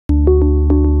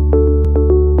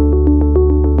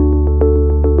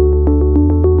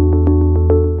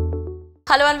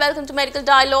Hello and welcome to Medical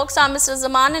Dialogues. I'm Mr.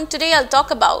 Zaman and today I'll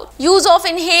talk about use of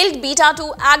inhaled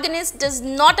beta-2 agonist does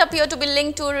not appear to be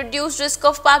linked to a reduced risk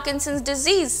of Parkinson's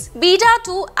disease.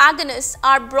 Beta-2 agonists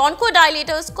are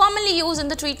bronchodilators commonly used in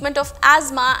the treatment of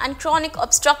asthma and chronic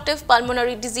obstructive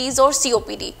pulmonary disease or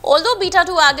COPD. Although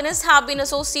beta-2 agonists have been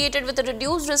associated with a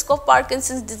reduced risk of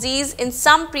Parkinson's disease in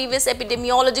some previous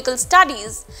epidemiological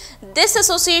studies, this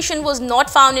association was not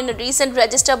found in a recent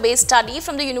register-based study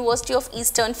from the University of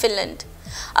Eastern Finland.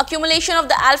 Accumulation of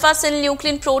the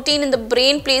alpha-synuclein protein in the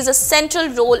brain plays a central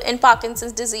role in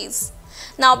Parkinson's disease.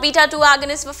 Now, beta-2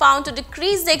 agonists were found to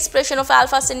decrease the expression of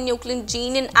alpha-synuclein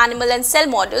gene in animal and cell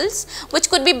models, which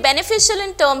could be beneficial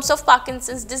in terms of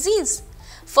Parkinson's disease.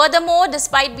 Furthermore,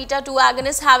 despite beta-2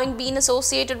 agonists having been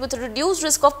associated with a reduced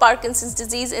risk of Parkinson's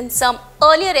disease in some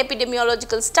earlier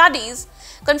epidemiological studies,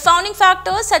 confounding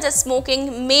factors such as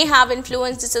smoking may have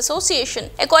influenced this association.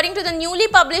 According to the newly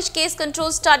published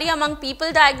case-control study among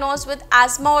people diagnosed with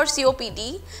asthma or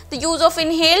COPD, the use of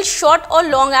inhaled short or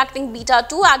long-acting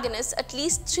beta-2 agonists at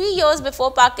least 3 years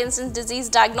before Parkinson's disease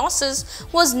diagnosis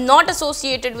was not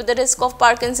associated with the risk of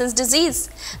Parkinson's disease.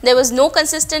 There was no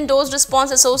consistent dose-response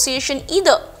association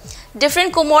either.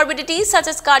 Different comorbidities such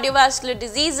as cardiovascular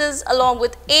diseases along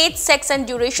with age, sex and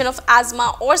duration of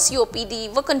asthma or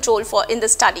COPD were controlled for in the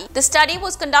study. The study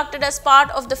was conducted as part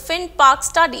of the FIN-PARK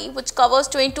study, which covers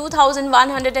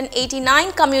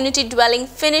 22,189 community dwelling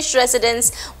Finnish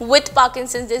residents with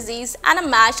Parkinson's disease and a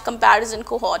matched comparison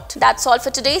cohort. That's all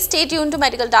for today. Stay tuned to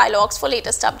Medical Dialogues for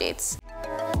latest updates.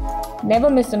 Never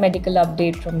miss a medical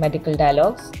update from Medical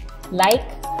Dialogues. Like,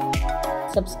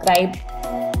 subscribe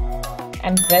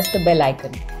and press the bell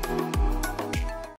icon.